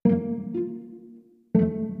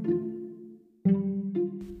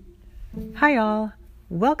Hi all,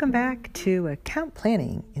 welcome back to Account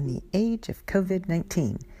Planning in the Age of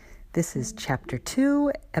COVID-19. This is Chapter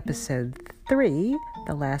 2, Episode 3,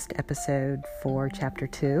 the last episode for Chapter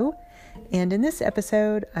 2. And in this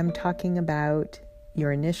episode, I'm talking about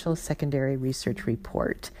your initial secondary research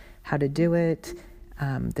report, how to do it,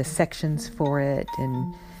 the sections for it,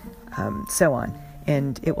 and so on.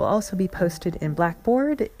 And it will also be posted in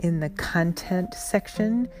Blackboard in the content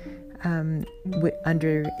section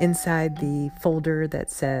inside the folder that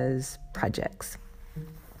says projects.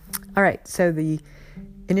 All right, so the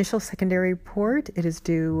initial secondary report, it is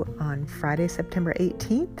due on Friday, September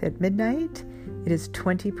 18th at midnight. It is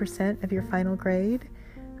 20% of your final grade.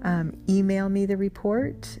 Email me the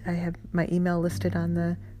report. I have my email listed on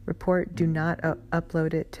the report. Do not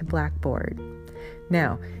upload it to Blackboard.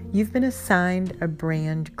 Now, you've been assigned a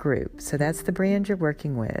brand group, so that's the brand you're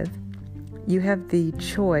working with. You have the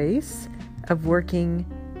choice of working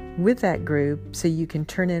with that group, so you can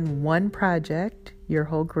turn in one project, your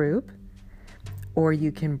whole group, or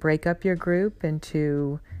you can break up your group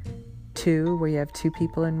into two, where you have two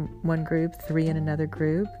people in one group, three in another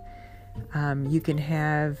group. You can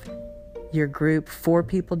have your group, 4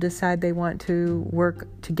 people decide they want to work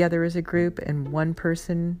together as a group and one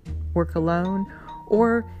person work alone.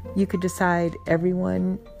 Or you could decide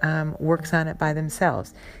everyone works on it by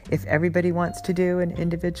themselves. If everybody wants to do an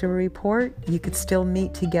individual report, you could still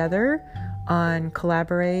meet together on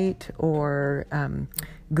Collaborate or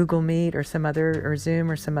Google Meet or Zoom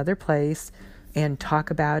or some other place and talk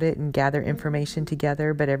about it and gather information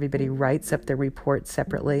together, but everybody writes up the report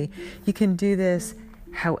separately. You can do this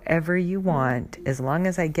however you want, as long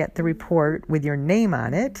as I get the report with your name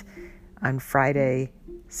on it on Friday,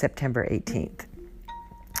 September 18th.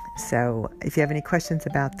 So if you have any questions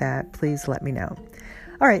about that, please let me know.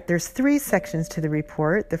 All right, there's 3 sections to the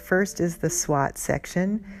report. The first is the SWOT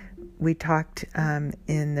section. We talked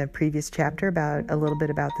in the previous chapter a little bit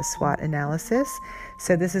about the SWOT analysis.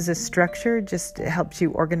 So this is a structure, just helps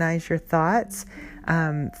you organize your thoughts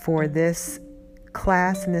for this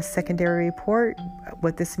class in this secondary report.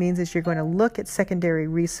 What this means is you're going to look at secondary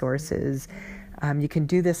resources. You can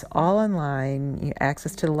do this all online,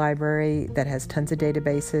 access to the library that has tons of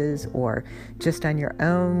databases, or just on your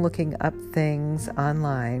own looking up things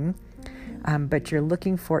online. But you're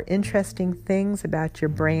looking for interesting things about your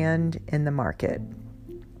brand in the market.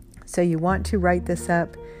 So you want to write this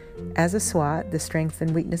up as a SWOT, the strengths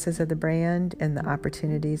and weaknesses of the brand and the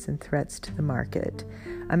opportunities and threats to the market.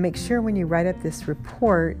 Make sure when you write up this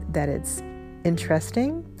report that it's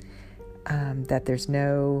interesting, that there's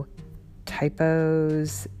no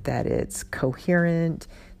typos, that it's coherent,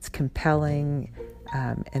 it's compelling,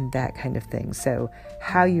 and that kind of thing. So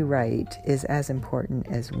how you write is as important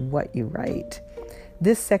as what you write.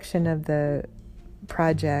 This section of the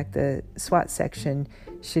project, the SWOT section,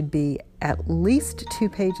 should be at least 2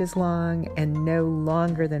 pages long and no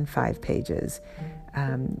longer than 5 pages.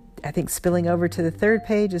 I think spilling over to the 3rd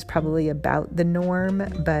page is probably about the norm,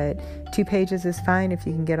 but 2 pages is fine if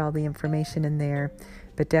you can get all the information in there,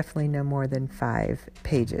 but definitely no more than 5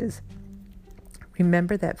 pages.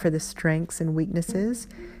 Remember that for the strengths and weaknesses,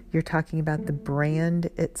 you're talking about the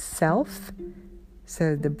brand itself.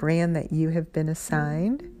 So the brand that you have been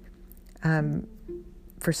assigned.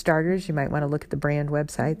 For starters, you might want to look at the brand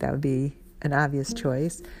website. That would be an obvious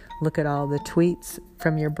choice. Look at all the tweets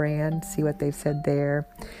from your brand, see what they've said there.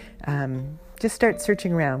 Just start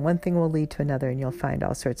searching around. One thing will lead to another, and you'll find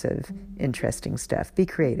all sorts of interesting stuff. Be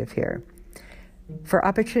creative here. For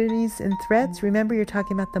opportunities and threats, remember you're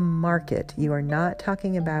talking about the market. You are not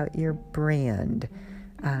talking about your brand.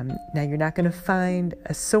 Now, you're not going to find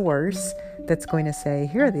a source that's going to say,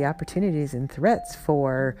 here are the opportunities and threats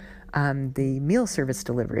for the meal service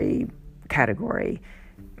delivery category.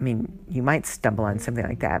 I mean, you might stumble on something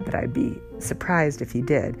like that, but I'd be surprised if you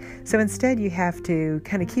did. So instead, you have to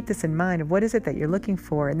kind of keep this in mind of what is it that you're looking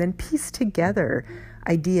for, and then piece together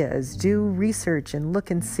ideas, do research and look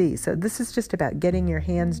and see. So this is just about getting your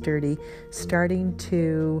hands dirty, starting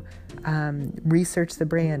to research the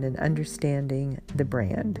brand and understanding the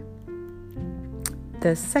brand.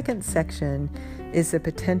 The second section is the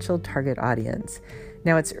potential target audience.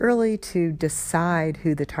 Now, it's early to decide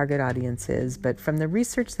who the target audience is, but from the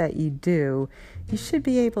research that you do, you should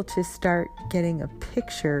be able to start getting a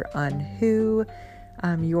picture on who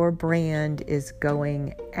your brand is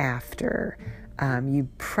going after. You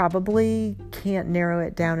probably can't narrow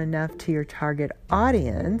it down enough to your target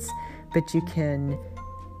audience, but you can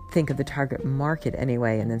think of the target market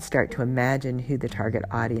anyway, and then start to imagine who the target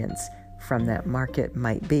audience from that market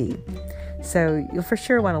might be. So you'll for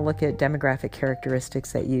sure want to look at demographic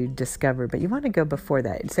characteristics that you discover, but you want to go before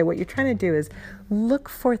that. So what you're trying to do is look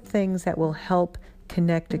for things that will help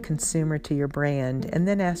connect a consumer to your brand, and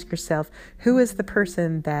then ask yourself, who is the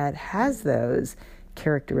person that has those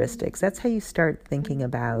characteristics? That's how you start thinking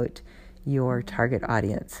about your target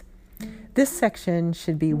audience. This section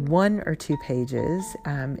should be 1 or 2 pages.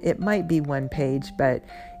 It might be 1 page, but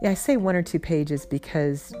I say 1 or 2 pages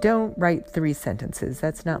because don't write 3 sentences.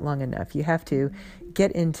 That's not long enough. You have to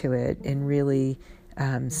get into it and really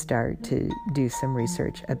start to do some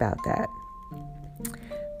research about that.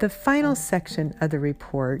 The final section of the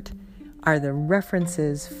report are the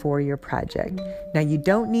references for your project. Now, you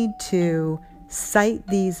don't need to cite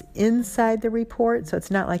these inside the report, so it's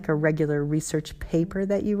not like a regular research paper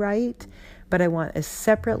that you write, but I want a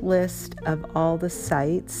separate list of all the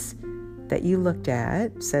sites that you looked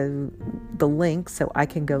at, so the links, so I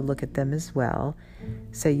can go look at them as well.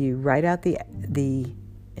 So you write out the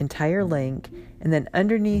entire link, and then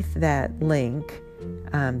underneath that link,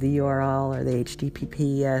 the URL or the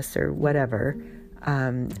HTTPS or whatever,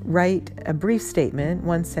 write a brief statement,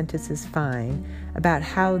 1 sentence is fine, about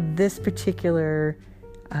how this particular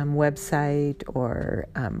website or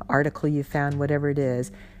article you found, whatever it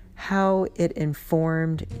is, how it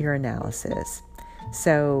informed your analysis.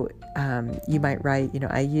 So you might write,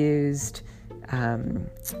 I used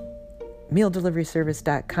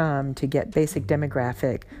mealdeliveryservice.com to get basic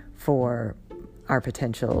demographic for our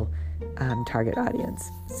potential target audience,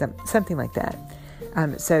 something like that.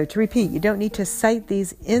 So to repeat, you don't need to cite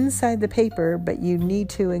these inside the paper, but you need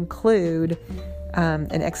to include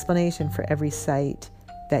an explanation for every site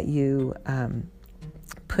that you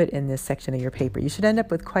put in this section of your paper. You should end up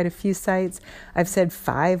with quite a few sites. I've said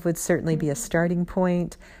 5 would certainly be a starting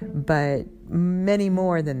point, but many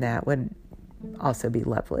more than that would also be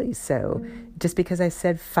lovely. So just because I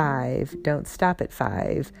said 5, don't stop at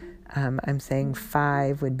 5. I'm saying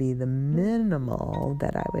 5 would be the minimal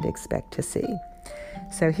that I would expect to see.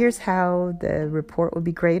 So here's how the report will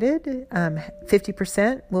be graded.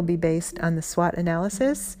 50% will be based on the SWOT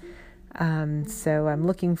analysis. So I'm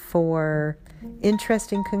looking for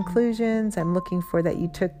interesting conclusions. I'm looking for that you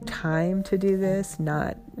took time to do this,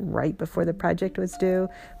 not right before the project was due.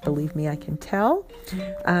 Believe me, I can tell.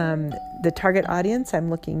 The target audience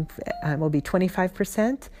I'm looking will be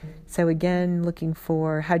 25%. So again, looking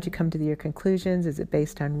for how'd you come to your conclusions? Is it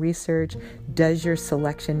based on research? Does your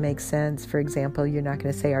selection make sense? For example, you're not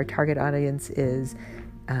going to say our target audience is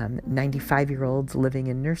 95-year-olds living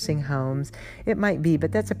in nursing homes. It might be,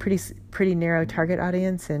 but that's a pretty narrow target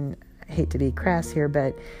audience, and I hate to be crass here,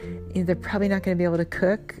 but they're probably not going to be able to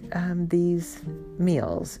cook these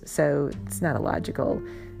meals. So it's not a logical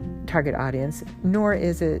target audience, nor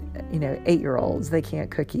is it, 8-year-olds. They can't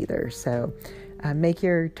cook either. So make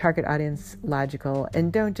your target audience logical,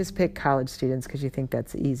 and don't just pick college students because you think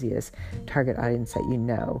that's the easiest target audience that you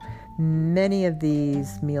know. Many of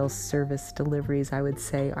these meal service deliveries, I would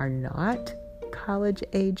say, are not college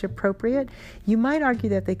age appropriate. You might argue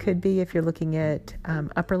that they could be if you're looking at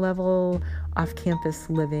upper level, off-campus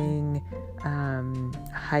living,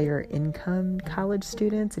 higher income college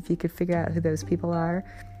students, if you could figure out who those people are.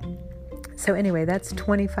 So anyway, that's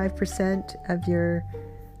 25% of your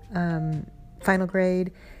final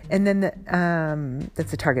grade. And then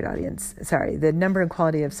that's the target audience. Sorry, the number and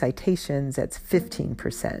quality of citations, that's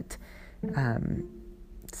 15%.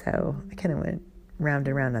 So I kind of went round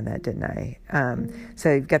and round on that, didn't I?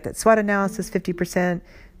 So you've got that SWOT analysis, 50%,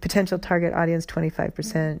 potential target audience,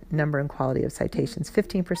 25%, number and quality of citations,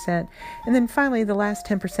 15%. And then finally, the last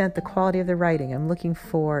 10%, the quality of the writing. I'm looking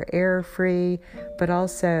for error-free, but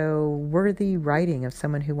also worthy writing of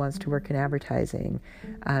someone who wants to work in advertising.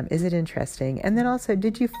 Is it interesting? And then also,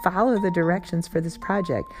 did you follow the directions for this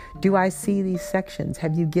project? Do I see these sections?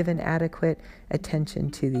 Have you given adequate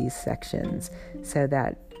attention to these sections? So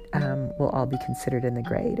that will all be considered in the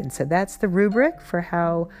grade. And so that's the rubric for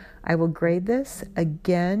how I will grade this.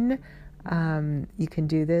 Again, you can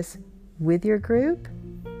do this with your group,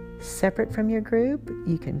 separate from your group.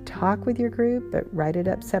 You can talk with your group, but write it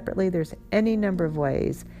up separately. There's any number of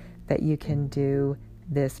ways that you can do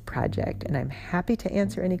this project. And I'm happy to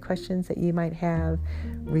answer any questions that you might have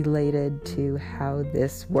related to how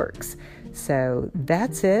this works. So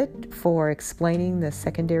that's it for explaining the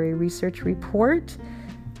secondary research report.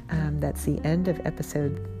 That's the end of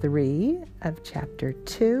episode 3 of chapter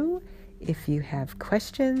 2. If you have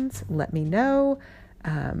questions, let me know.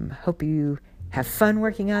 Hope you have fun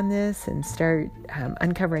working on this and start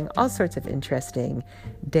uncovering all sorts of interesting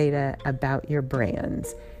data about your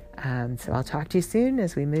brands. So I'll talk to you soon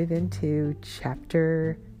as we move into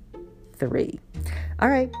chapter 3. All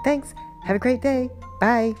right, thanks. Have a great day.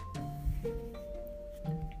 Bye.